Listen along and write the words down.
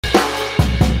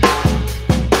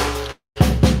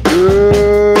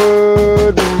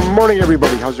morning,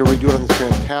 everybody. How's everybody doing on this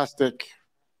fantastic,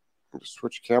 just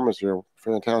switch cameras here,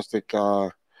 fantastic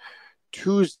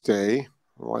Tuesday.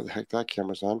 Why the heck that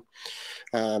camera's on?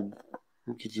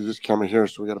 We can do this camera here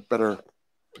so we got a better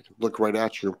look right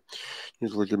at you. You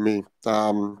can look at me.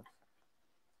 I want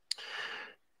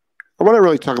to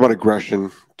really talk about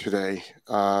aggression today.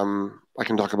 I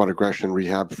can talk about aggression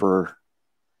rehab for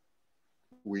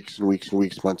weeks and weeks and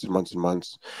weeks, months and months and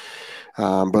months.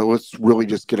 But let's really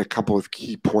just get a couple of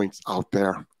key points out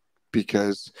there,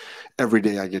 because every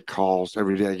day I get calls,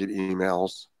 every day I get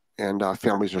emails, and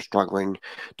families are struggling.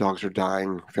 Dogs are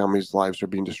dying. Families' lives are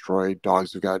being destroyed.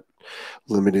 Dogs have got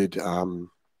limited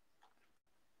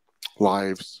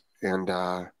lives, and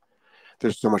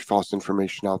there's so much false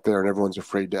information out there, and everyone's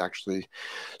afraid to actually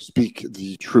speak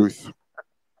the truth.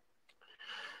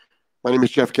 My name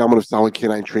is Jeff Gelman of Solid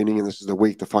Canine Training, and this is the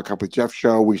Wake the Fuck Up with Jeff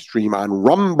show. We stream on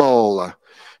Rumble.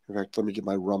 In fact, let me get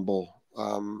my Rumble.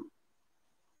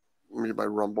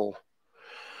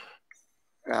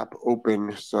 App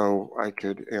open so I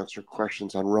could answer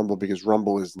questions on Rumble, because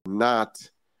Rumble is not,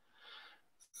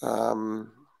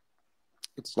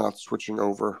 it's not switching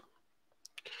over.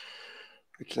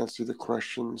 I can't see the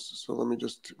questions, so let me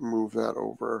just move that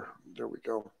over. There we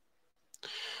go.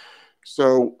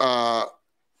 So,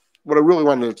 what I really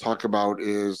wanted to talk about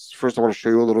is, first I want to show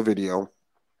you a little video.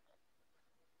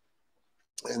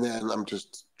 And then I'm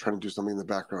just trying to do something in the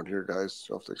background here, guys. So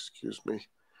you'll have to excuse me.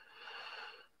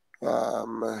 Let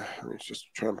me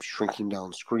just try. I'm shrinking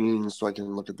down screens so I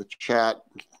can look at the chat.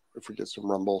 If we get some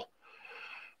Rumble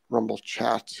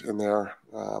chat in there.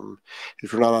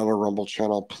 If you're not on a Rumble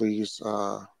channel, please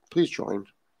join.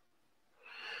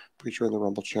 Please join the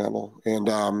Rumble channel.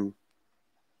 And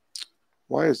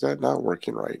why is that not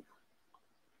working right?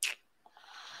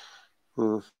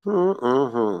 For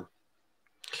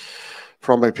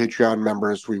all my Patreon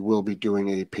members, we will be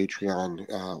doing a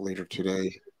Patreon later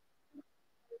today.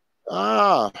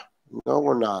 No,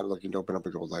 we're not looking to open up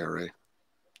a gold IRA.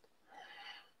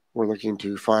 We're looking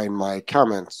to find my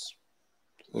comments,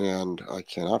 and I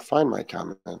cannot find my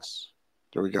comments.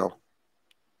 There we go.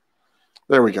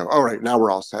 There we go. All right, now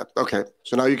we're all set. Okay,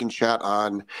 so now you can chat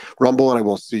on Rumble, and I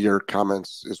will see your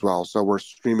comments as well. So we're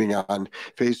streaming on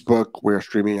Facebook, we're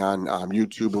streaming on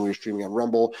YouTube, and we're streaming on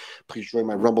Rumble. Please join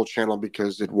my Rumble channel,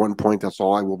 because at one point, that's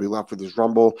all I will be left with is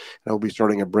Rumble. And I will be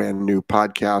starting a brand new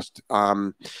podcast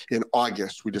in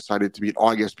August. We decided to be in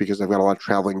August because I've got a lot of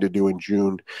traveling to do in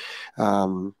June.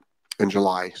 In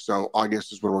July. So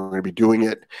August is when we're going to be doing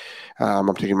it.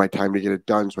 I'm taking my time to get it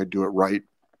done, so I do it right.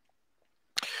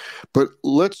 But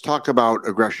let's talk about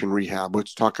aggression rehab.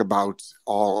 Let's talk about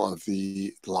all of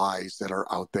the lies that are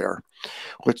out there.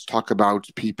 Let's talk about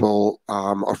people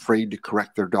afraid to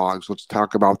correct their dogs. Let's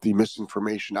talk about the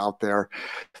misinformation out there,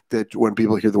 that when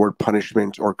people hear the word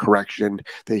punishment or correction,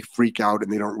 they freak out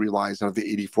and they don't realize out of the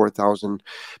 84,000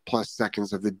 plus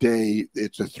seconds of the day,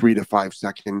 it's a 3 to 5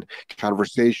 second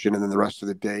conversation. And then the rest of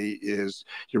the day is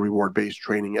your reward-based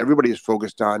training. Everybody is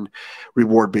focused on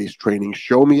reward-based training.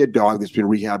 Show me a dog that's been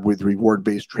rehabbed with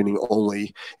reward-based training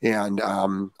only, and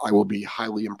I will be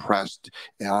highly impressed.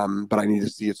 But I need to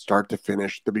see it start to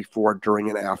finish, the before, during,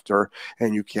 and after,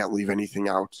 and you can't leave anything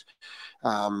out.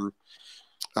 I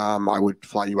would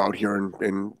fly you out here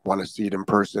and want to see it in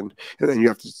person, and then you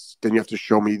have to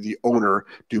show me the owner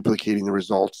duplicating the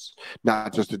results,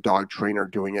 not just a dog trainer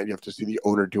doing it. You have to see the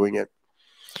owner doing it.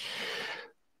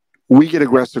 We get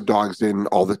aggressive dogs in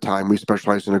all the time. We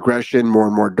specialize in aggression. More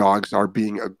and more dogs are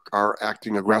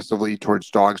acting aggressively towards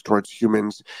dogs, towards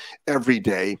humans every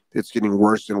day. It's getting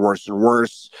worse and worse and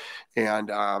worse. And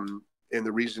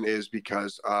the reason is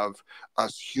because of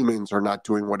us humans are not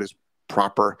doing what is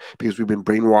proper, because we've been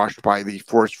brainwashed by the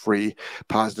force-free,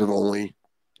 positive-only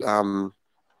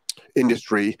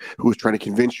industry, who is trying to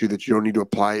convince you that you don't need to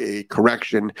apply a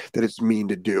correction that it's mean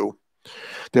to do.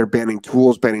 They're banning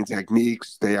tools, banning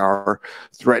techniques. They are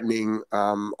threatening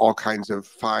all kinds of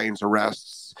fines,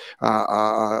 arrests,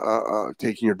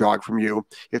 taking your dog from you.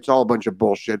 It's all a bunch of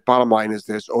bullshit. Bottom line is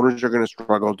this: owners are going to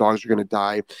struggle, dogs are going to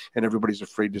die, and everybody's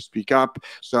afraid to speak up.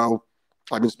 So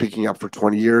I've been speaking up for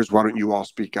 20 years. Why don't you all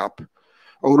speak up?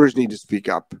 Owners need to speak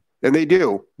up, and they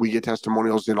do. We get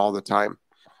testimonials in all the time.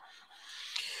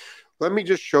 Let me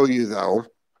just show you, though.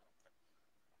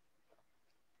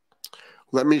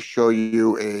 Let me show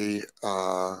you a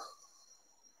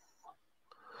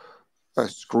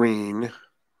screen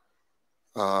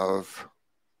of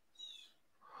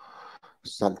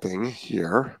something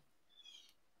here.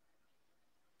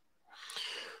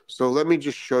 So let me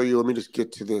just show you. Let me just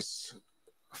get to this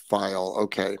file.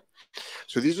 Okay.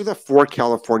 So these are the 4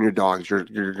 California dogs you're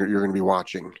going to be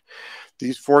watching.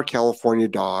 These 4 California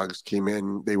dogs came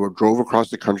in. They drove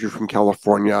across the country from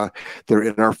California. They're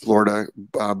in our Florida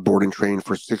board and train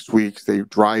for 6 weeks. They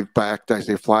drive back. I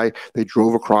say fly. They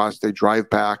drove across. They drive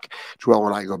back. Joelle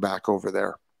and I go back over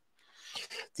there.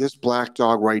 This black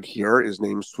dog right here is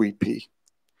named Sweet Pea.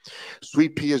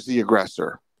 Sweet Pea is the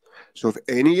aggressor. So if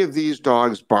any of these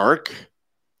dogs bark,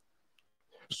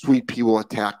 Sweet Pea will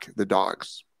attack the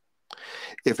dogs.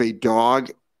 If a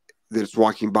dog that's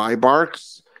walking by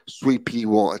barks, Sweet Pea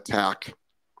will attack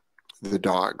the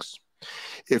dogs.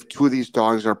 If 2 of these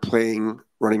dogs are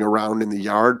running around in the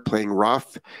yard, playing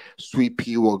rough, Sweet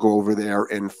Pea will go over there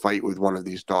and fight with one of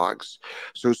these dogs.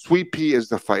 So Sweet Pea is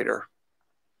the fighter.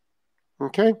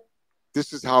 Okay?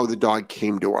 This is how the dog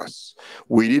came to us.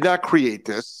 We did not create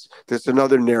this. That's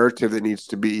another narrative that needs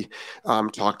to be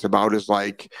talked about, is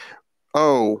like,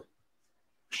 oh,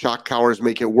 shock collars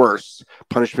make it worse.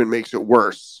 Punishment makes it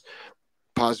worse.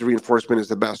 Positive reinforcement is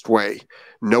the best way.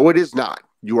 No, it is not.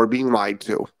 You are being lied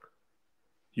to.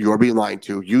 You are being lied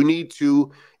to. You need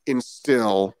to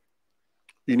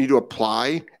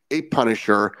apply a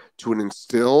punisher to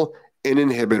instill an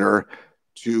inhibitor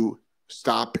to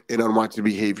stop an unwanted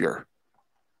behavior.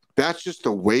 That's just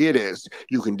the way it is.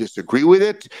 You can disagree with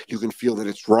it. You can feel that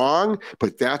it's wrong,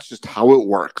 but that's just how it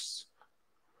works.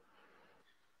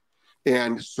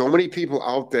 And so many people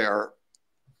out there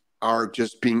are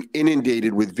just being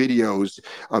inundated with videos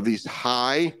of these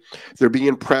they're being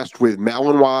impressed with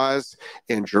Malinois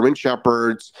and German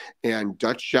Shepherds and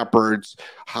Dutch Shepherds,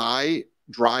 high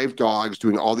drive dogs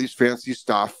doing all these fancy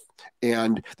stuff.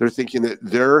 And they're thinking that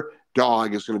their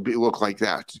dog is going to look like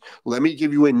that. Let me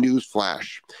give you a news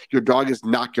flash. Your dog is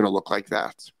not going to look like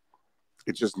that.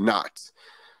 It's just not.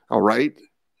 All right?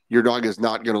 Your dog is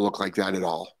not going to look like that at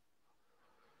all.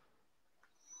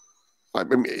 I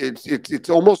mean, it's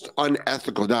almost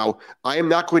unethical. Now, I am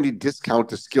not going to discount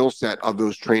the skill set of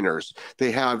those trainers.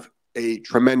 They have a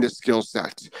tremendous skill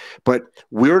set, but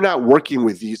we're not working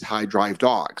with these high drive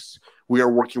dogs. We are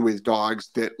working with dogs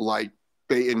that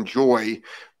they enjoy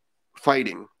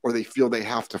fighting, or they feel they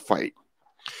have to fight.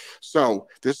 So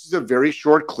this is a very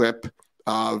short clip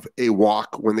of a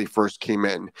walk when they first came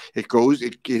in. It goes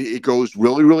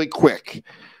really, really quick.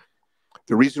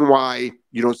 The reason why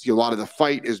you don't see a lot of the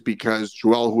fight is because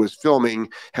Joelle, who was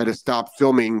filming, had to stop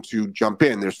filming to jump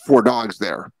in. There's 4 dogs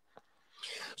there.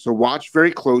 So watch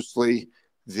very closely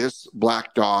this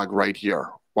black dog right here.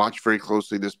 Watch very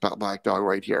closely this black dog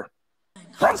right here.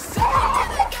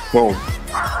 Boom.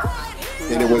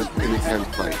 And it was an intense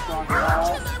fight.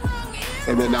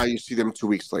 And then now you see them 2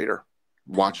 weeks later.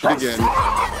 Watch it again.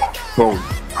 Boom.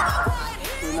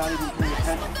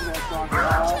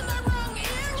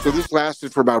 So this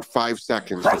lasted for about 5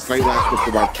 seconds. The fight lasted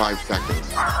for about 5 seconds.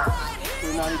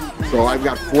 So I've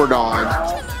got 4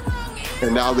 dogs,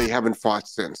 and now they haven't fought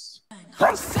since.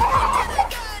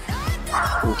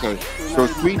 Okay, so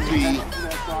Sweet Pea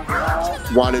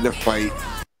wanted to fight.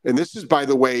 And this is, by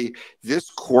the way, this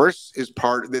course is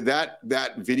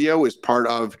that video is part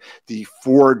of the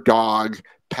 4-dog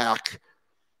pack,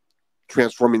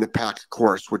 Transforming the Pack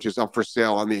course, which is up for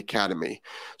sale on the Academy.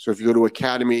 So if you go to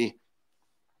Academy,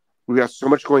 we got so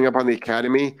much going up on the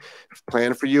Academy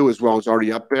plan for you, as well as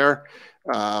already up there.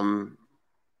 But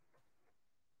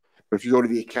if you go to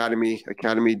the Academy,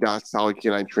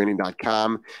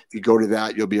 academy.solidk9training.com, if you go to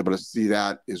that, you'll be able to see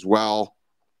that as well.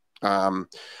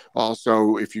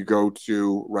 Also, if you go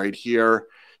to right here,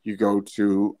 you go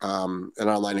to an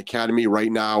online academy.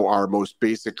 Right now, our most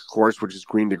basic course, which is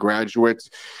Green to Graduate,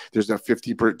 there's a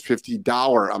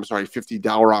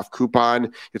 $50 off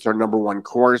coupon. It's our #1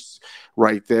 course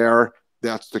right there.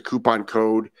 That's the coupon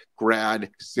code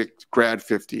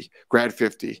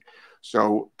GRAD50.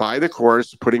 So buy the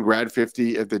course, putting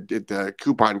GRAD50 at the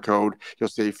coupon code, you'll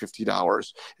save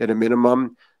 $50. At a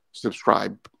minimum,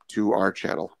 subscribe to our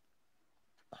channel.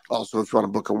 Also, if you want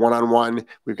to book a one-on-one,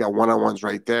 we've got one-on-ones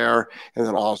right there. And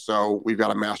then also, we've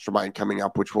got a mastermind coming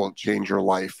up, which will change your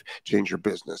life, change your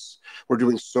business. We're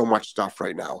doing so much stuff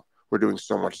right now.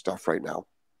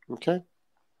 Okay?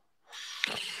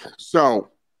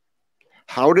 So,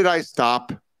 how did I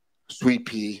stop Sweet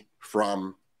Pea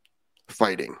from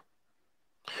fighting?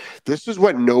 This is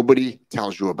what nobody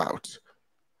tells you about.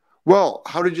 Well,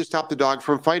 how did you stop the dog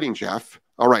from fighting, Jeff?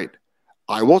 All right.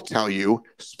 I will tell you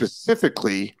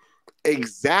specifically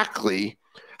exactly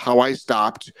how I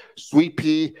stopped Sweet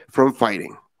Pea from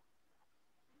fighting.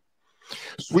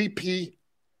 Sweet Pea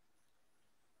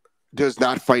does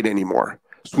not fight anymore.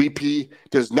 Sweet Pea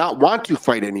does not want to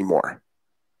fight anymore.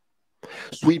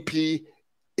 Sweet Pea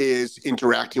is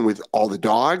interacting with all the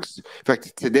dogs. In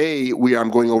fact, today I'm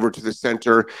going over to the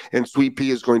center, and Sweet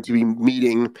Pea is going to be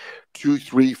meeting 2,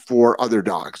 3, 4 other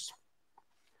dogs.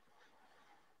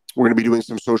 We're going to be doing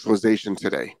some socialization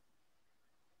today.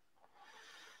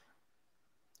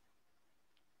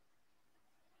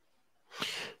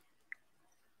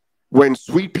 When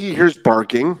Sweet Pea hears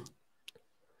barking,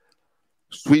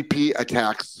 Sweet Pea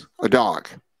attacks a dog.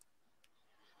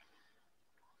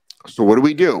 So what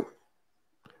do?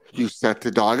 You set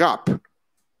the dog up.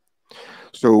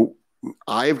 So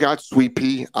I've got Sweet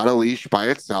Pea on a leash by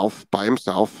himself.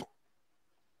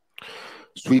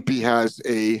 Sweet Pea has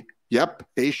a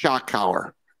shock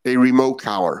collar, a remote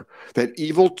collar, that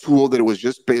evil tool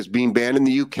that is being banned in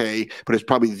the UK, but it's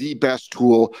probably the best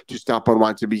tool to stop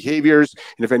unwanted behaviors.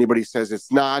 And if anybody says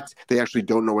it's not, they actually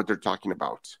don't know what they're talking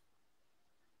about.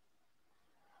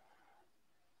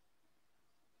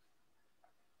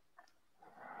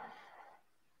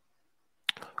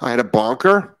 I had a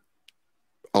bonker,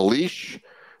 a leash,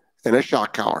 and a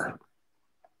shock collar.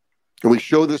 And we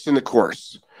show this in the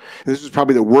course. And this is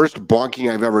probably the worst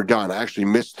bonking I've ever done. I actually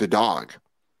missed the dog.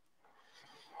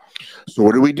 So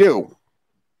what do?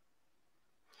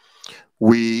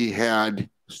 We had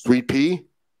Sweet Pea.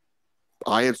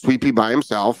 I had Sweet Pea by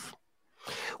himself.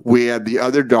 We had the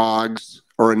other dogs,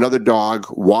 or another dog,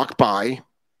 walk by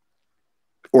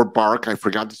or bark. I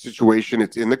forgot the situation.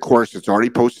 It's in the course. It's already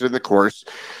posted in the course.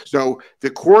 So the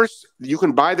course, you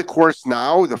can buy the course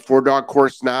now, the 4-dog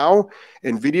course now,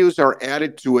 and videos are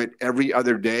added to it every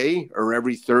other day or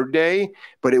every third day,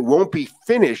 but it won't be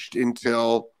finished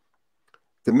until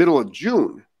the middle of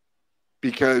June,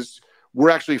 because we're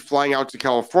actually flying out to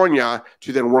California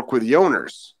to then work with the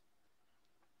owners.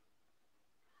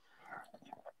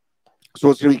 So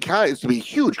it's going to be a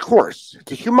huge course.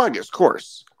 It's a humongous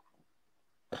course.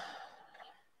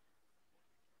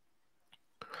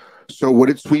 So what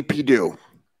did Sweet Pea do?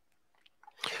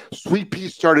 Sweet Pea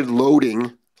started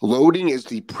loading. Loading is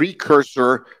the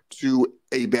precursor to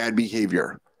a bad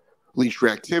behavior. Leash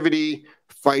reactivity,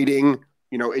 fighting,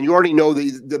 and you already know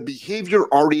the behavior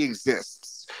already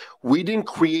exists. We didn't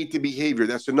create the behavior.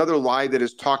 That's another lie that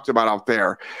is talked about out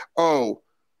there. Oh,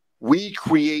 we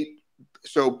create.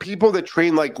 So people that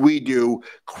train like we do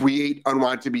create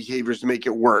unwanted behaviors to make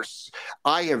it worse.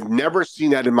 I have never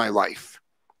seen that in my life.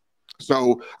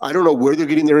 So I don't know where they're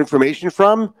getting their information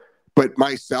from, but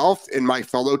myself and my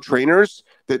fellow trainers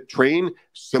that train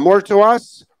similar to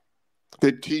us,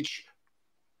 that teach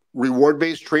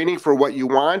reward-based training for what you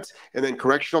want and then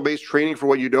correctional-based training for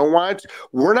what you don't want,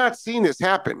 we're not seeing this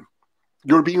happen.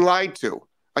 You're being lied to.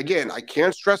 Again, I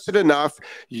can't stress it enough.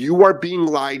 You are being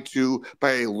lied to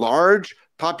by a large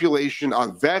population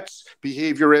of vets,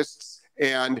 behaviorists,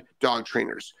 and dog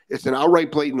trainers. It's an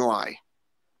outright blatant lie.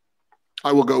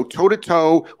 I will go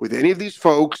toe-to-toe with any of these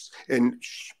folks and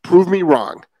prove me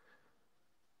wrong.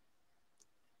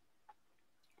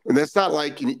 And that's not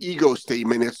like an ego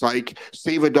statement. It's like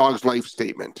save a dog's life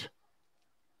statement.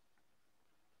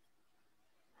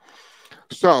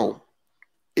 So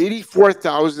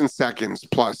 84,000 seconds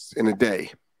plus in a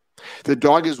day. The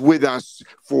dog is with us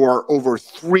for over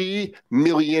 3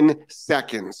 million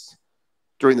seconds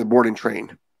during the board and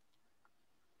train.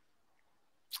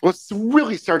 Let's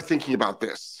really start thinking about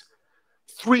this.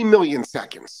 3 million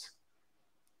seconds.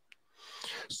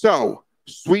 So,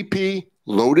 Sweet Pea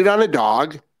loaded on a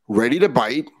dog, ready to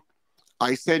bite.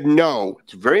 I said no.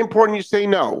 It's very important you say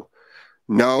no.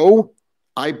 No,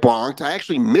 I bonked. I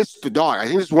actually missed the dog. I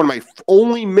think this is one of my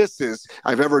only misses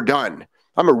I've ever done.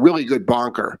 I'm a really good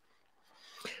bonker.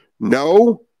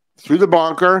 No, through the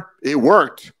bonker. It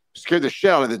worked. Scared the shit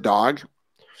out of the dog.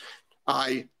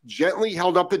 I gently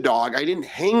held up the dog. I didn't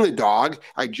hang the dog.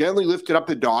 I gently lifted up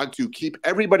the dog to keep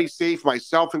everybody safe,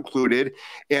 myself included,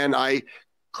 and I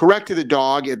corrected the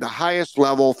dog at the highest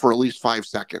level for at least 5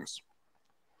 seconds.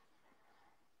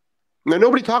 Now,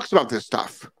 nobody talks about this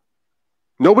stuff.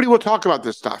 Nobody will talk about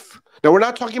this stuff. Now, we're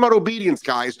not talking about obedience,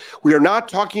 guys. We are not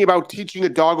talking about teaching a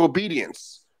dog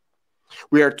obedience.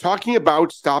 We are talking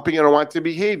about stopping unwanted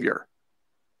behavior.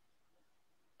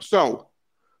 So,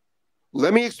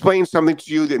 let me explain something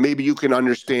to you that maybe you can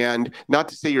understand. Not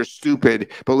to say you're stupid,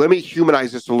 but let me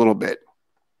humanize this a little bit.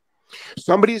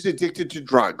 Somebody is addicted to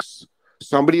drugs.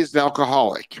 Somebody is an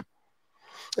alcoholic.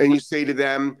 And you say to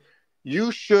them,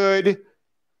 you should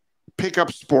pick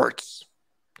up sports.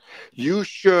 You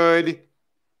should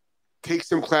take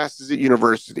some classes at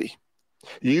university.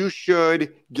 You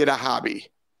should get a hobby.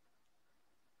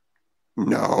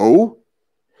 No,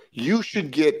 you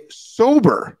should get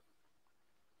sober.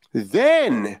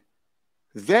 Then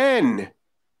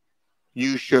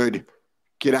you should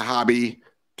get a hobby,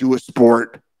 do a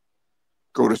sport,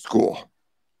 go to school.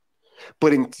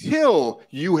 But until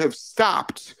you have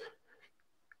stopped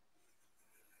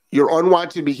your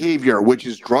unwanted behavior, which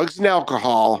is drugs and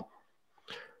alcohol,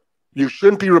 you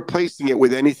shouldn't be replacing it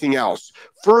with anything else.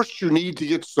 First, you need to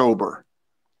get sober.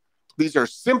 These are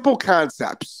simple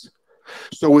concepts.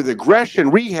 So with aggression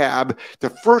rehab, the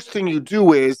first thing you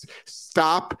do is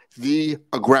stop the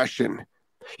aggression.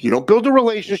 You don't build a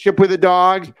relationship with a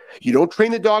dog. You don't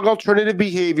train the dog alternative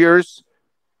behaviors.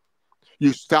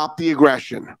 You stop the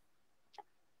aggression.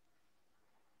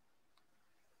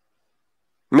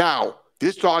 Now,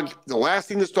 this dog, the last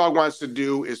thing this dog wants to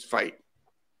do is fight.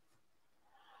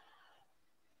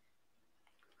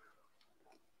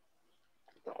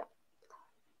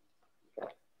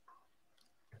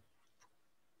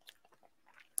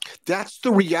 That's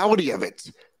the reality of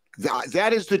it.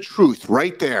 That is the truth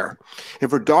right there. And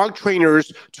for dog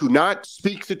trainers to not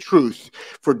speak the truth,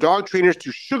 for dog trainers to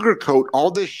sugarcoat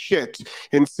all this shit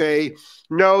and say,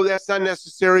 no, that's not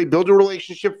necessary. Build a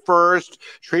relationship first,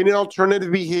 train an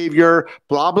alternative behavior,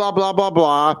 blah, blah, blah, blah,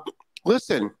 blah.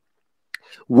 Listen,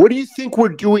 what do you think we're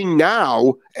doing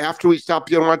now after we stop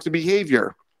the unwanted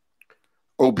behavior?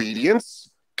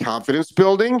 Obedience, confidence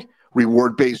building,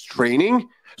 reward-based training,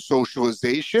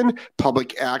 socialization,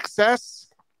 public access.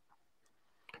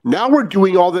 Now we're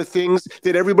doing all the things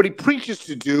that everybody preaches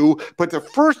to do, but the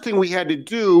first thing we had to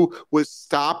do was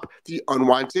stop the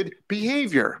unwanted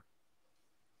behavior.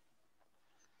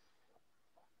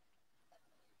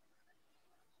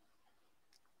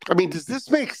 I mean, does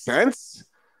this make sense?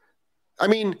 I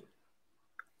mean,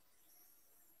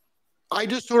 I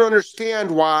just don't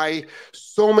understand why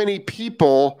so many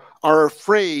people are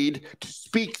afraid to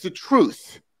speak the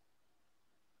truth.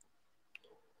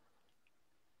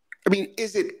 I mean,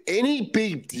 is it any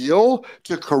big deal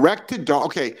to correct a dog?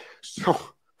 Okay, so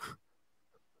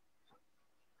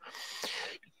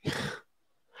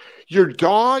your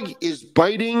dog is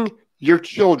biting your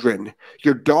children.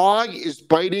 Your dog is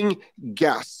biting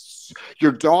guests.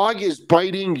 Your dog is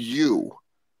biting you.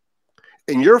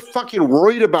 And you're fucking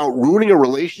worried about ruining a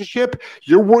relationship?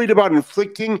 You're worried about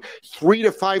inflicting 3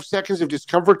 to 5 seconds of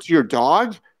discomfort to your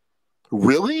dog?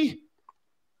 Really?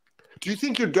 Do you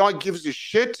think your dog gives a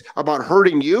shit about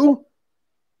hurting you?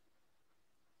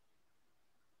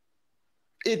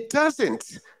 It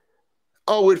doesn't.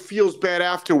 Oh, it feels bad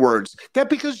afterwards.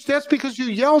 That's because you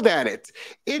yelled at it.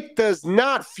 It does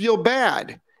not feel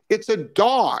bad. It's a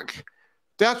dog.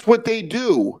 That's what they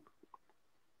do.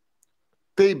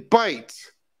 They bite.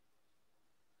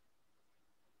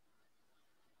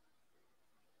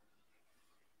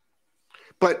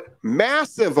 But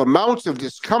massive amounts of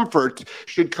discomfort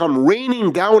should come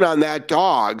raining down on that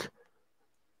dog.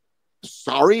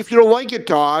 Sorry if you don't like it,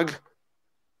 dog.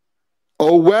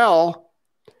 Oh, well.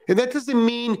 And that doesn't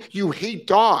mean you hate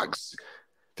dogs.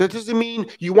 That doesn't mean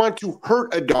you want to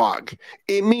hurt a dog.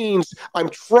 It means I'm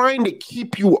trying to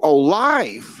keep you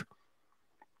alive.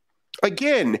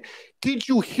 Again, did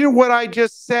you hear what I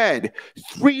just said?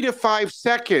 3 to 5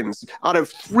 seconds out of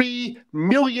 3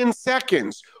 million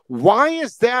seconds. Why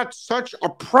is that such a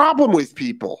problem with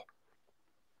people?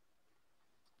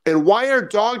 And why are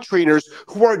dog trainers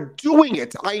who are doing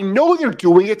it? I know they're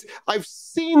doing it. I've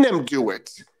seen them do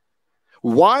it.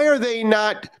 Why are they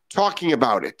not talking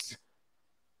about it?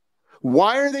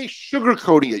 Why are they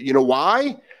sugarcoating it? You know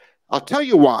why? I'll tell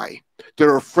you why.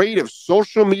 They're afraid of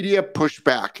social media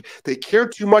pushback. They care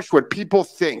too much what people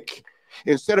think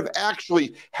instead of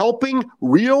actually helping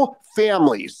real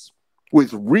families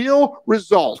with real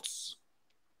results.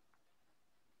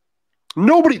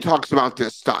 Nobody talks about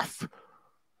this stuff.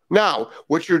 Now,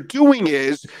 what you're doing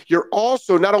is you're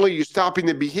also, not only are you stopping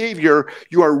the behavior,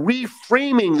 you are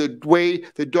reframing the way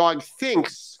the dog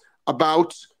thinks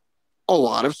about a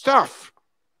lot of stuff.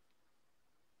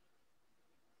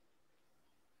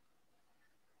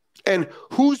 And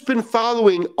who's been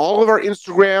following all of our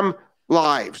Instagram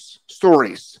lives,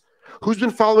 stories? Who's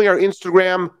been following our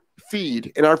Instagram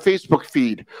feed and our Facebook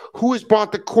feed? Who has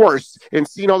bought the course and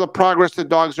seen all the progress the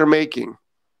dogs are making?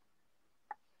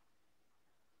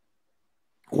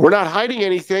 We're not hiding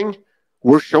anything.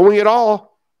 We're showing it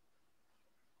all.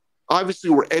 Obviously,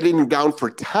 we're editing down for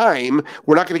time.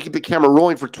 We're not going to keep the camera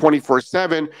rolling for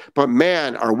 24/7, but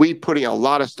man, are we putting a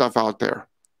lot of stuff out there.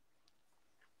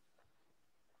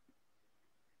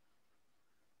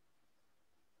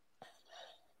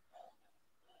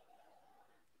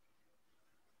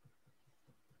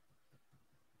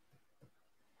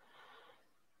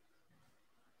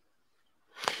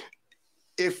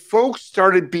 If folks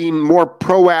started being more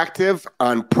proactive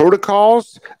on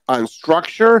protocols, on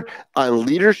structure, on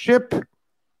leadership,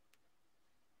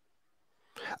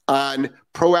 on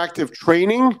proactive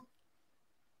training,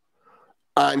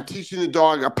 on teaching the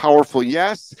dog a powerful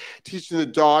yes, teaching the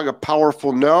dog a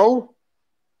powerful no.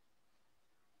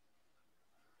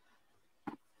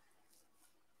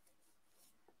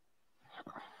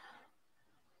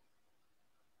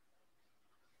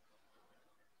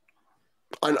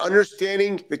 On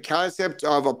understanding the concept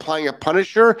of applying a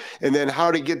punisher and then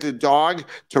how to get the dog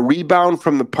to rebound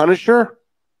from the punisher.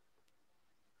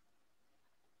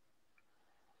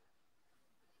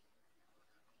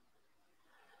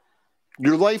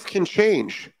 Your life can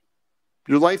change.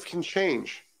 Your life can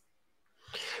change.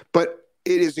 But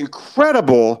it is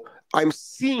incredible. I'm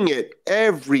seeing it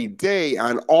every day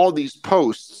on all these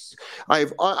posts. I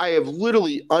have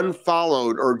literally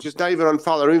unfollowed, or just not even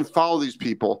unfollowed. I don't even follow these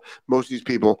people, most of these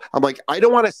people. I'm like, I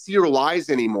don't want to see your lies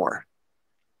anymore.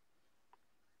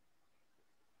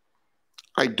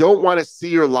 I don't want to see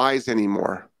your lies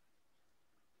anymore.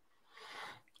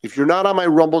 If you're not on my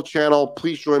Rumble channel,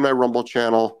 please join my Rumble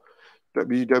channel,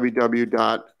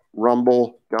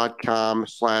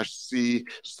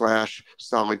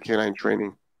 www.rumble.com/C/solid canine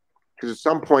training. Because at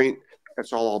some point,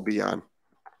 that's all I'll be on.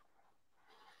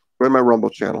 Join my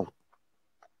Rumble channel.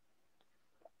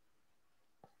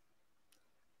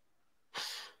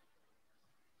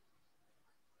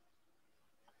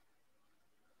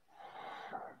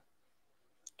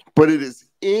 But it is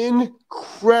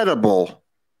incredible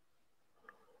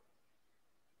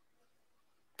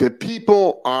that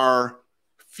people are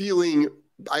feeling.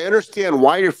 I understand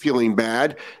why you're feeling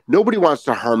bad. Nobody wants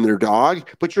to harm their dog,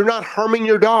 but you're not harming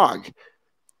your dog.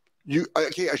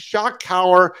 A shock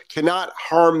collar cannot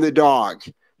harm the dog.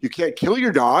 You can't kill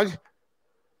your dog.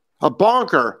 A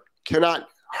bonker cannot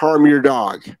harm your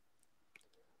dog.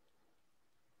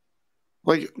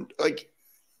 Like,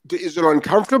 is it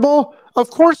uncomfortable? Of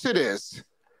course it is.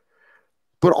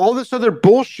 But all this other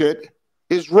bullshit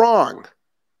is wrong.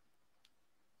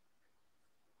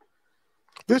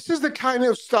 This is the kind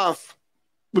of stuff.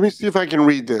 Let me see if I can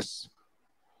read this.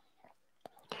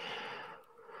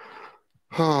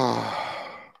 Let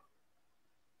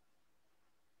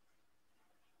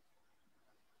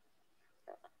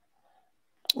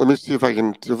me see if I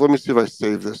can. Let me see if I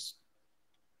save this.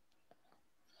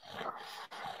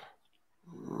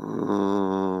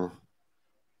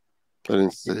 I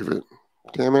didn't save it.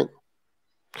 Damn it.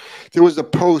 There was a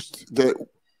post that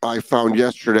I found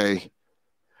yesterday.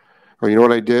 Oh, you know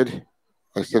what I did?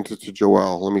 I sent it to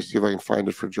Joelle. Let me see if I can find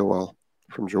it for Joelle.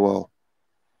 From Joelle.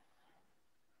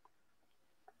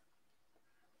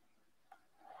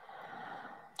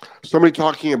 Somebody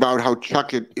talking about how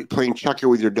playing chuck it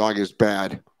with your dog is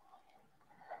bad.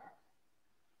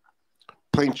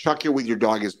 Playing chuck it with your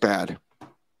dog is bad.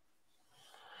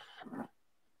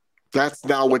 That's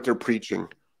now what they're preaching.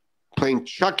 Playing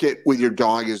chuck it with your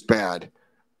dog is bad.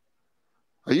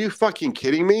 Are you fucking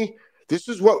kidding me? This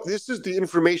is the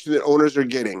information that owners are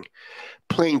getting.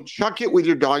 Playing chuck it with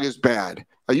your dog is bad.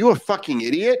 Are you a fucking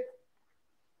idiot?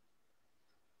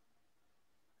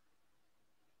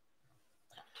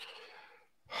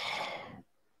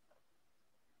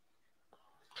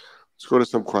 Let's go to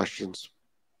some questions.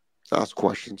 Ask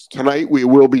questions. Tonight, we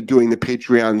will be doing the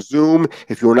Patreon Zoom.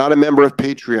 If you're not a member of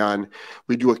Patreon,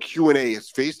 we do a Q&A. It's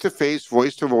face-to-face,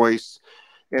 voice-to-voice.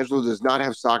 Angelo does not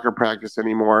have soccer practice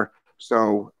anymore,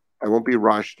 so I won't be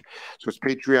rushed. So it's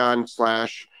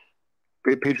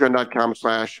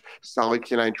patreon.com/solid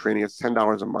canine training. It's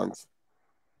 $10 a month.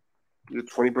 You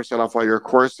get 20% off all your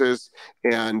courses,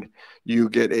 and you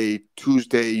get a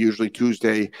usually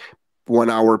Tuesday, 1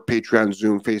 hour Patreon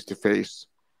Zoom face-to-face.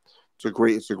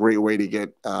 It's a great way to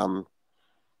get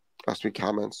ask me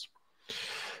comments.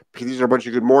 These are a bunch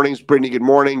of good mornings. Brittany, good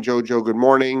morning. Jojo, good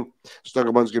morning.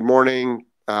 Snugglebuns, good morning.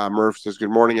 Murph says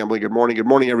good morning. Emily, good morning. Good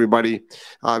morning, everybody.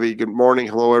 Avi, good morning.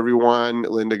 Hello, everyone.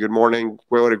 Linda, good morning.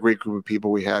 Well, what a great group of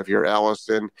people we have here.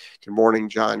 Allison, good morning.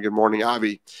 John, good morning.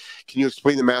 Avi, can you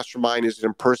explain the mastermind? Is it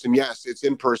in person? Yes, it's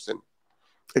in person.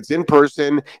 It's in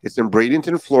person. It's in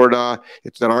Bradenton, Florida.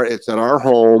 It's at our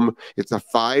home. It's a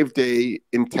 5-day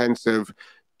intensive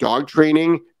dog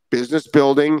training, business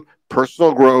building,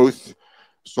 personal growth,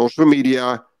 social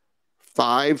media,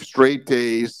 5 straight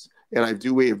days. And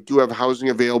we do have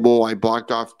housing available. I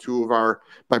blocked off 2 of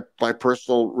my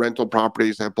personal rental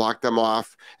properties. I blocked them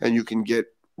off, and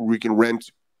we can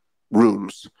rent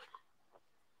rooms.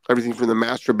 Everything from the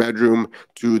master bedroom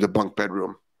to the bunk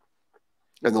bedroom.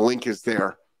 And the link is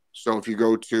there. So if you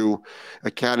go to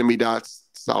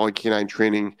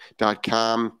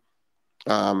academy.solidcaninetraining.com,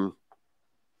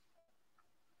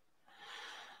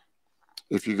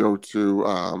 if you go to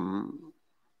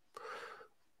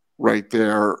right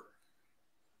there,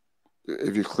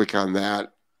 if you click on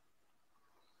that,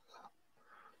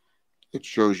 it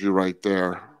shows you right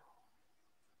there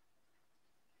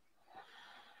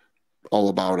all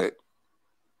about it.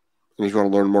 And if you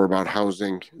want to learn more about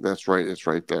housing, that's right. It's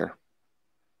right there.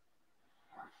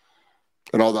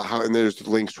 And and there's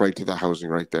links right to the housing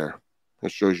right there.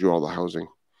 It shows you all the housing.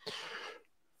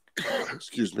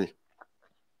 Excuse me.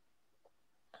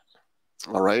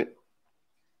 All right.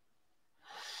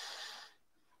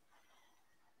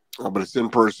 But it's in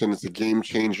person. It's a game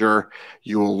changer.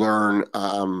 You will learn.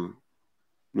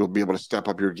 You'll be able to step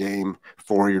up your game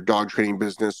for your dog training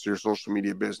business, your social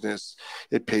media business.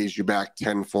 It pays you back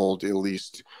tenfold at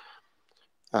least.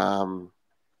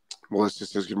 Melissa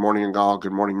says, good morning, Ngal.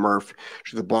 Good morning, Murph.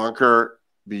 Should the bonker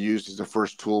be used as the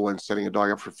first tool when setting a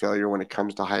dog up for failure when it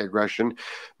comes to high aggression?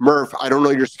 Murph, I don't know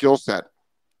your skill set.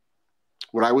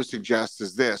 What I would suggest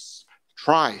is this.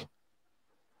 Try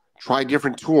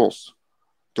different tools.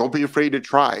 Don't be afraid to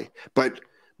try. But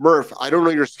Murph, I don't know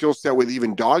your skill set with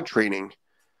even dog training.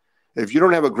 If you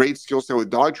don't have a great skill set with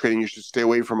dog training, you should stay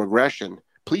away from aggression.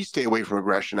 Please stay away from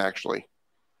aggression, actually.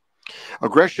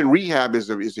 Aggression rehab is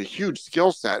a huge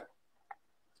skill set.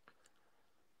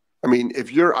 I mean,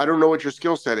 I don't know what your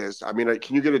skill set is. I mean,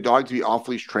 can you get a dog to be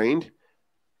off-leash trained?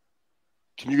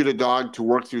 Can you get a dog to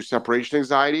work through separation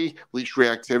anxiety, leash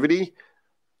reactivity?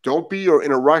 Don't be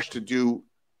in a rush to do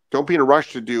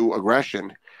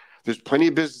aggression. There's plenty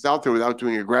of business out there without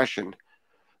doing aggression,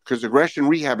 because aggression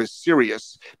rehab is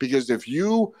serious. Because if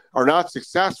you are not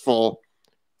successful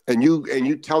and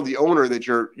you tell the owner that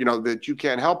that you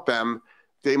can't help them,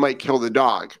 they might kill the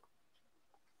dog.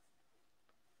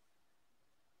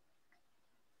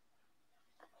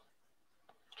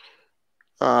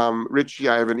 Richie,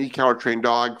 I have an e-collar trained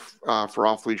dog for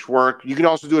off-leash work. You can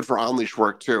also do it for on-leash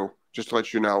work too, just to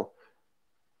let you know.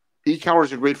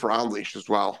 E-collars are great for on-leash as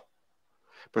well,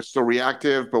 but still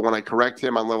reactive. But when I correct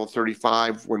him on level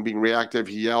 35, when being reactive,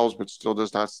 he yells, but still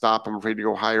does not stop. I'm afraid to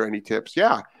go higher. Any tips?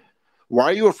 Yeah. Why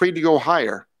are you afraid to go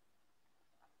higher?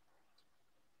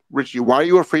 Richie, why are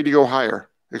you afraid to go higher?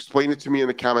 Explain it to me in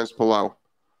the comments below.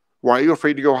 Why are you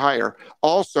afraid to go higher?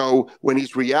 Also, when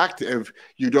he's reactive,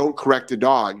 you don't correct the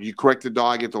dog. You correct the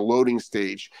dog at the loading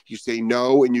stage. You say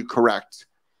no and you correct.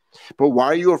 But why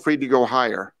are you afraid to go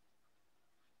higher?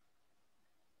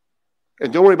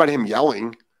 And don't worry about him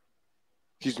yelling.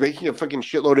 He's making a fucking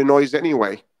shitload of noise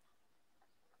anyway.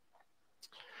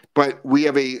 But we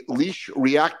have a leash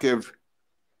reactive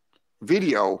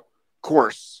video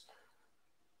course.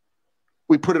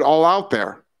 We put it all out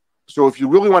there. So if you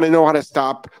really want to know how to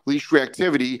stop leash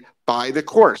reactivity, buy the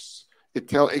course. It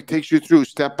takes you through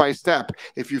step by step.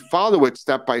 If you follow it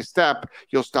step by step,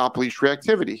 you'll stop leash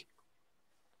reactivity.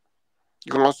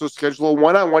 You can also schedule a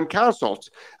one-on-one consult.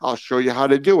 I'll show you how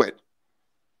to do it.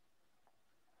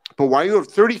 But why you have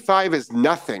 35 is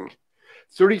nothing.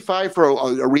 35 for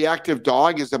a reactive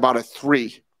dog is about a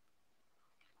 3.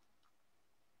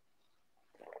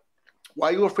 Why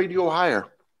are you afraid to go higher?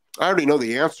 I already know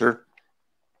the answer.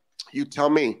 You tell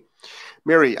me.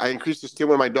 Mary, I increased the steam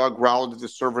when my dog growled at the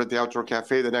server at the outdoor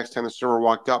cafe. The next time the server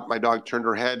walked up, my dog turned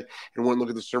her head and wouldn't look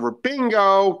at the server.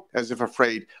 Bingo! As if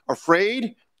afraid.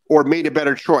 Afraid or made a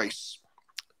better choice?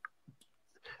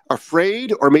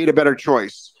 Afraid or made a better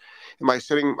choice? Am I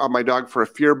setting up my dog for a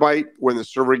fear bite when the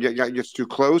server gets too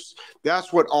close?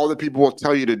 That's what all the people will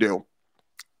tell you to do.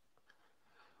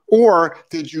 Or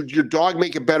did your dog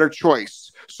make a better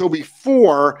choice? So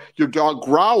before your dog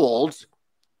growled,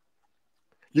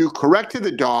 you corrected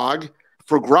the dog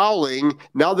for growling.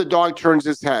 Now the dog turns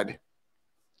his head.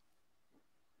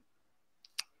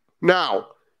 Now,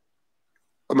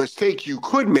 a mistake you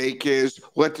could make is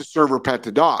let the server pet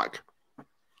the dog,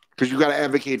 because you got to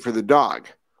advocate for the dog.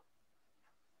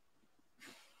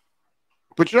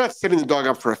 But you're not setting the dog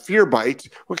up for a fear bite.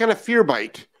 What kind of fear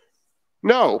bite?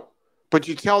 No. But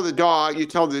you tell the dog, you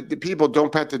tell the people,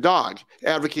 don't pet the dog.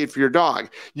 Advocate for your dog.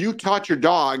 You taught your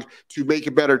dog to make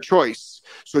a better choice.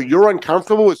 So you're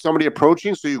uncomfortable with somebody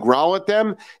approaching, so you growl at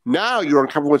them. Now you're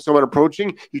uncomfortable with someone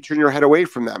approaching, you turn your head away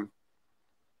from them.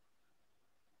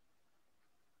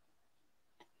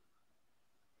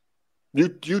 You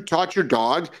taught your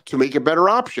dog to make a better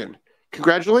option.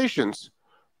 Congratulations.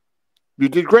 You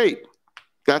did great.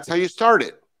 That's how you start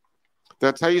it.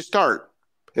 That's how you start.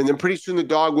 And then pretty soon the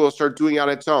dog will start doing it on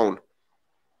its own.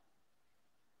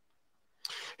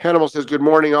 Hannibal says, good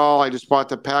morning, all. I just bought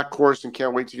the PAC course and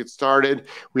can't wait to get started.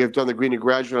 We have done the Green to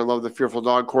Graduate. I love the Fearful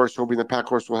Dog course, hoping the PAC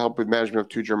course will help with management of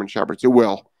 2 German Shepherds. It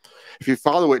will. If you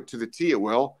follow it to the T, it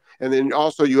will. And then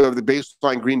also you have the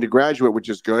baseline green to graduate, which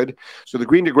is good. So the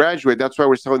green to graduate, that's why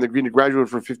we're selling the green to graduate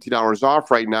for $50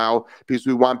 off right now, because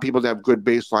we want people to have good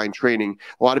baseline training.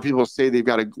 A lot of people say they've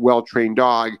got a well-trained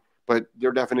dog, but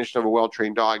their definition of a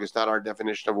well-trained dog is not our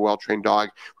definition of a well-trained dog.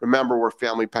 Remember, we're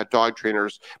family pet dog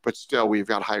trainers, but still we've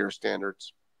got higher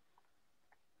standards.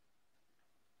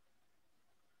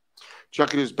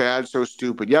 Chuck it is bad, so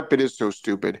stupid. Yep, it is so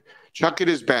stupid. Chuck it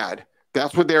is bad.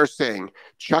 That's what they're saying.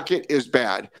 Chuck it is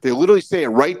bad. They literally say it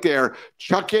right there.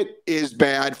 Chuck it is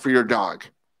bad for your dog.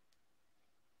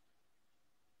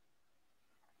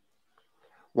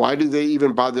 Why do they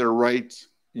even bother to write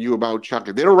you about Chuck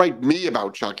it? They don't write me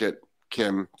about Chuck it,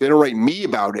 Kim. They don't write me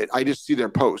about it. I just see their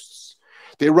posts.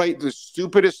 They write the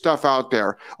stupidest stuff out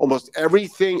there. Almost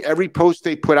everything, every post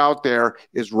they put out there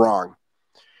is wrong.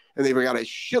 And they've got a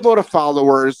shitload of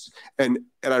followers, and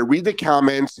I read the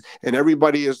comments, and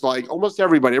everybody is like, almost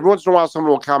everybody, every once in a while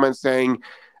someone will comment saying,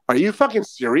 are you fucking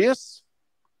serious?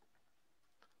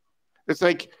 It's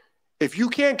like, if you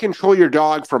can't control your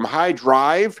dog from high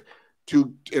drive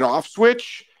to an off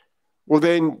switch, well,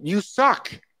 then you suck.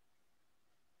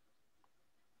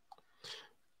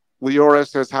 Leora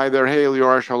says, hi there. Hey,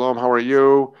 Leora, shalom, how are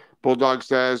you? Bulldog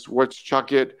says, what's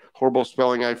Chuck it? Horrible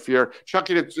spelling, I fear.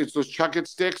 Chuck it, it's those Chuck it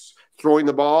sticks, throwing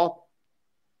the ball.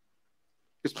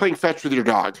 It's playing fetch with your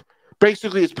dog.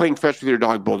 Basically, it's playing fetch with your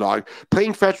dog, Bulldog.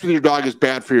 Playing fetch with your dog is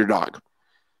bad for your dog.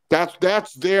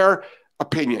 That's their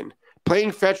opinion.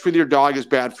 Playing fetch with your dog is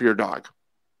bad for your dog.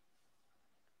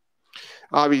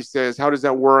 Avi says, how does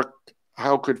that work?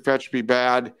 How could fetch be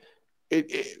bad?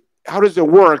 How does it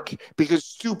work? Because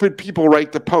stupid people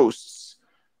write the posts.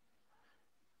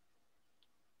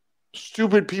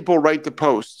 Stupid people write the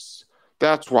posts.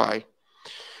 That's why.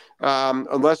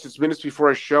 Unless it's minutes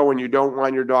before a show and you don't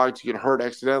want your dog to get hurt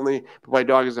accidentally. But my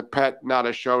dog is a pet, not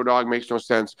a show dog. Makes no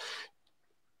sense.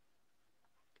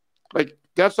 Like,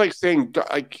 that's like saying,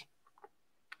 like,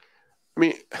 I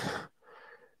mean,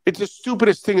 it's the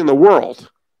stupidest thing in the world.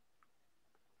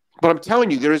 But I'm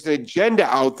telling you, there is an agenda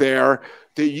out there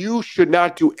that you should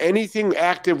not do anything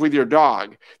active with your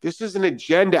dog. This is an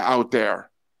agenda out there.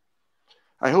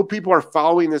 I hope people are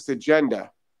following this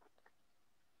agenda.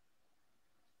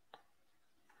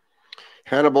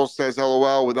 Hannibal says,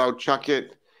 LOL, without Chuck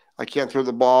it, I can't throw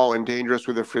the ball and dangerous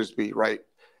with a Frisbee. Right.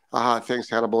 Thanks,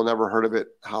 Hannibal. Never heard of it.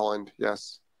 Holland.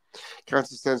 Yes.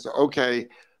 Constance says, okay,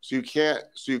 so you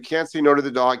can't say no to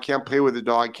the dog, can't play with the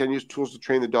dog, can't use tools to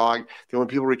train the dog. Then when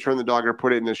people return the dog or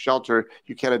put it in a shelter,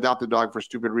 you can't adopt the dog for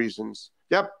stupid reasons.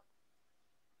 Yep.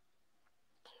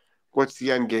 What's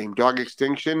the end game? Dog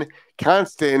extinction?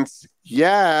 Constance,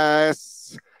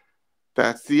 yes.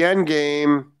 That's the end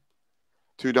game.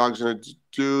 2 dogs and a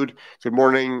dude. Good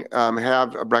morning.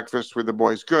 Have a breakfast with the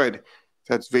boys. Good.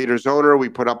 That's Vader's owner. We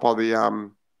put up all the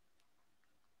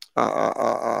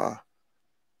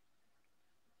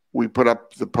we put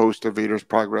up the post of Vader's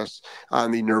progress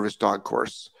on the nervous dog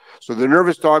course. So the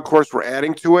nervous dog course, we're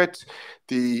adding to it.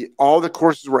 All the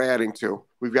courses we're adding to.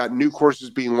 We've got new courses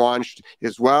being launched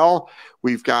as well.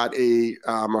 We've got a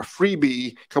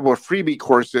freebie, a couple of freebie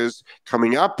courses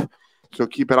coming up. So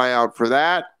keep an eye out for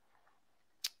that.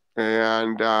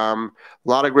 And a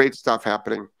lot of great stuff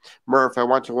happening. Murph, I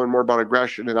want to learn more about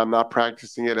aggression and I'm not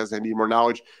practicing it as I need more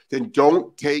knowledge. Then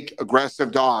don't take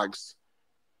aggressive dogs.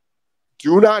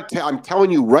 Do not, I'm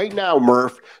telling you right now,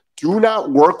 Murph, do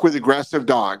not work with aggressive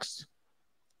dogs.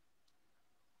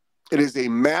 It is a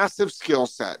massive skill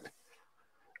set.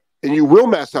 And you will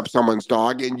mess up someone's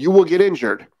dog and you will get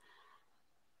injured.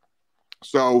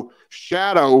 So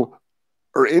shadow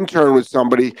or intern with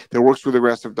somebody that works with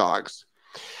aggressive dogs.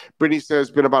 Brittany says,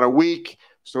 been about a week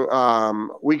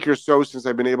or so since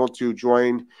I've been able to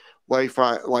join Life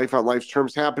on Life's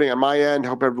Terms happening on my end.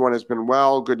 Hope everyone has been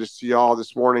well. Good to see you all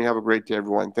this morning. Have a great day,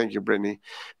 everyone. Thank you, Brittany.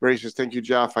 Mary says, thank you,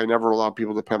 Jeff. I never allow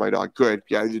people to pet my dog. Good.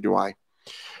 Yeah, neither do I.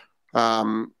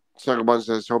 Second one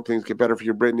says, hope things get better for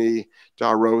you, Brittany.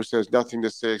 Da Rose says, nothing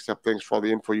to say except thanks for all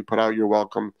the info you put out. You're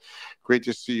welcome. Great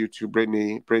to see you too,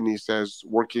 Brittany. Brittany says,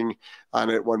 working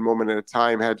on it one moment at a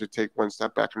time. Had to take one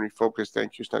step back and refocus.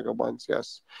 Thank you, Snuggle Buns.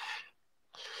 Yes.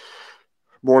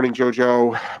 Morning,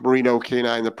 Jojo. Marino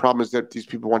K9. The problem is that these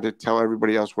people want to tell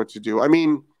everybody else what to do. I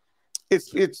mean, I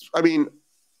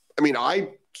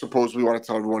suppose we want to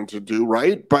tell everyone to do,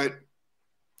 right? But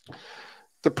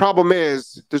the problem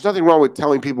is there's nothing wrong with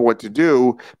telling people what to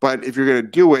do, but if you're going to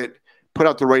do it, put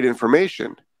out the right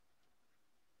information.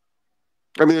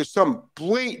 I mean, there's some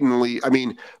blatantly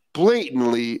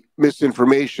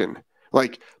misinformation.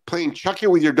 Like playing chuck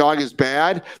it with your dog is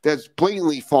bad. That's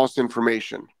blatantly false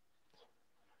information.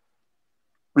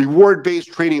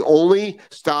 Reward-based training only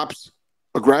stops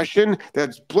aggression,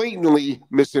 that's blatantly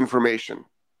misinformation.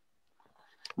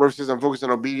 Murph says, I'm focused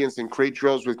on obedience and crate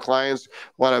drills with clients.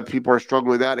 A lot of people are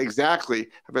struggling with that. Exactly.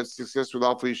 I've had success with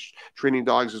off-leash training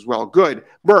dogs as well. Good.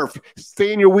 Murph,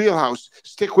 stay in your wheelhouse.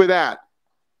 Stick with that.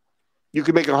 You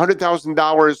can make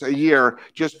 $100,000 a year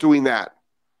just doing that.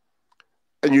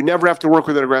 And you never have to work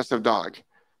with an aggressive dog.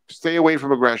 Stay away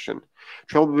from aggression.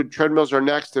 Treadmills are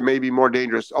next and maybe more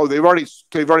dangerous. Oh, they've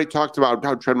already talked about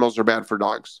how treadmills are bad for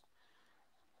dogs.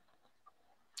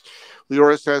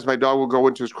 Leora says, my dog will go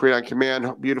into his crate on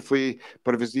command beautifully,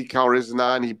 but if his e-collar isn't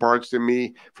on, he barks at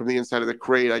me from the inside of the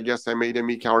crate. I guess I made him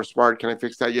e-collar smart. Can I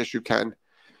fix that? Yes, you can.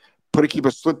 Keep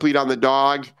a slip lead on the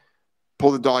dog,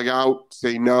 pull the dog out,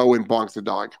 say no, and bonk the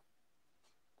dog.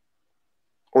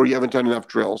 Or you haven't done enough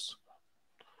drills.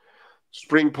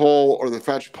 Spring pull or the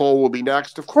fetch pull will be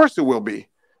next. Of course it will be.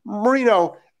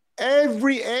 Marino,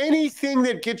 anything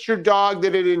that gets your dog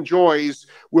that it enjoys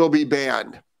will be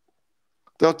banned.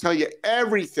 They'll tell you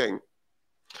everything.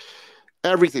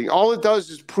 Everything. All it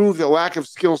does is prove the lack of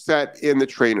skill set in the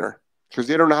trainer because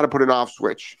they don't know how to put an off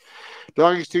switch.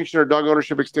 Dog extinction or dog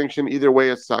ownership extinction, either way,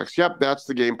 it sucks. Yep, that's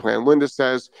the game plan. Linda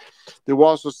says, they will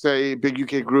also say, big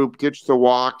UK group, ditch the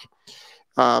walk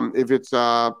if it's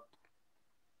a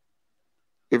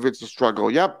struggle.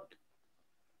 Yep.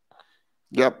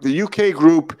 The UK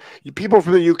group, people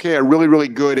from the UK are really, really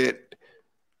good at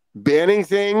banning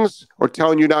things or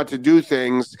telling you not to do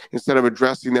things instead of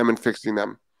addressing them and fixing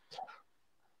them.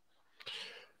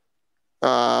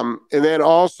 And then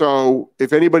also,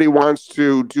 if anybody wants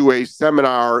to do a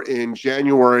seminar in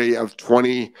January of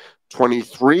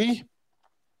 2023,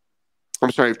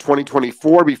 I'm sorry, of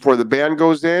 2024 before the ban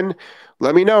goes in,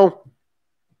 let me know.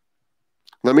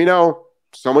 Let me know.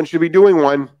 Someone should be doing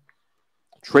one.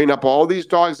 Train up all these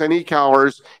dogs on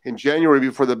e-collars in January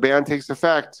before the ban takes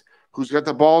effect. Who's got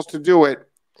the balls to do it?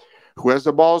 Who has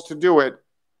the balls to do it?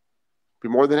 Be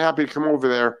more than happy to come over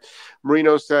there.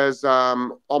 Marino says,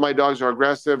 all my dogs are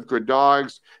aggressive, good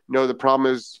dogs. No, the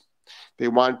problem is they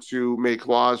want to make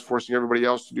laws forcing everybody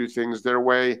else to do things their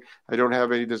way. I don't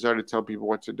have any desire to tell people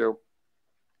what to do.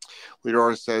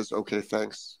 Leonora says, okay,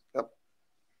 thanks. Yep.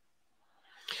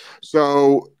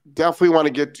 So definitely want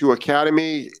to get to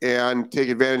Academy and take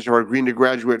advantage of our Green to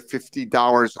Graduate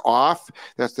 $50 off.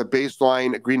 That's the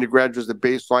baseline. Green to Graduate is the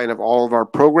baseline of all of our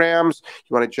programs.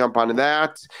 You want to jump onto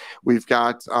that. We've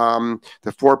got the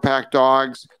 4-pack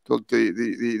dogs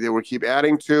that we'll keep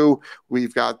adding to.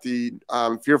 We've got the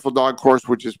Fearful Dog course,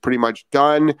 which is pretty much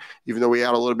done, even though we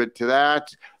add a little bit to that.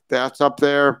 That's up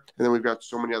there. And then we've got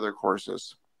so many other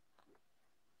courses.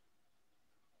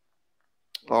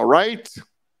 All right.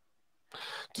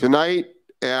 Tonight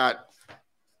at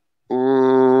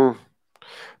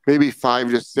maybe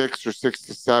 5 to 6 or 6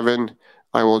 to 7,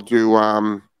 I will do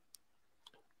my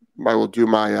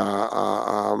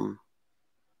whatchamacallit,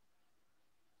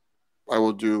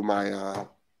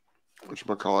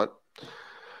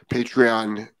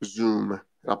 Patreon Zoom.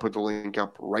 I'll put the link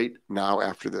up right now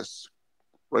after this.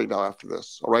 All right.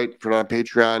 If you're not on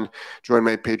Patreon, join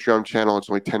my Patreon channel. It's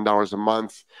only $10 a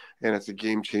month, and it's a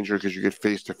game changer because you get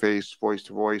face-to-face,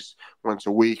 voice-to-voice once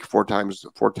a week, four times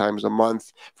a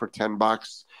month for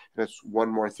 $10. And it's one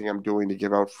more thing I'm doing to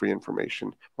give out free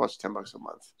information. Well, it's $10 a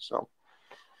month. So,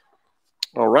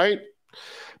 all right.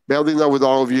 Madly in love with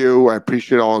all of you. I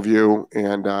appreciate all of you,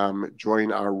 and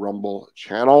join our Rumble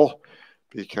channel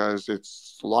because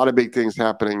it's a lot of big things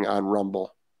happening on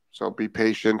Rumble. So be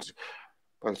patient.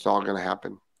 But it's all going to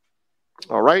happen.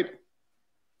 All right.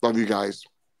 Love you guys.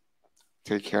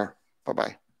 Take care.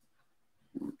 Bye-bye.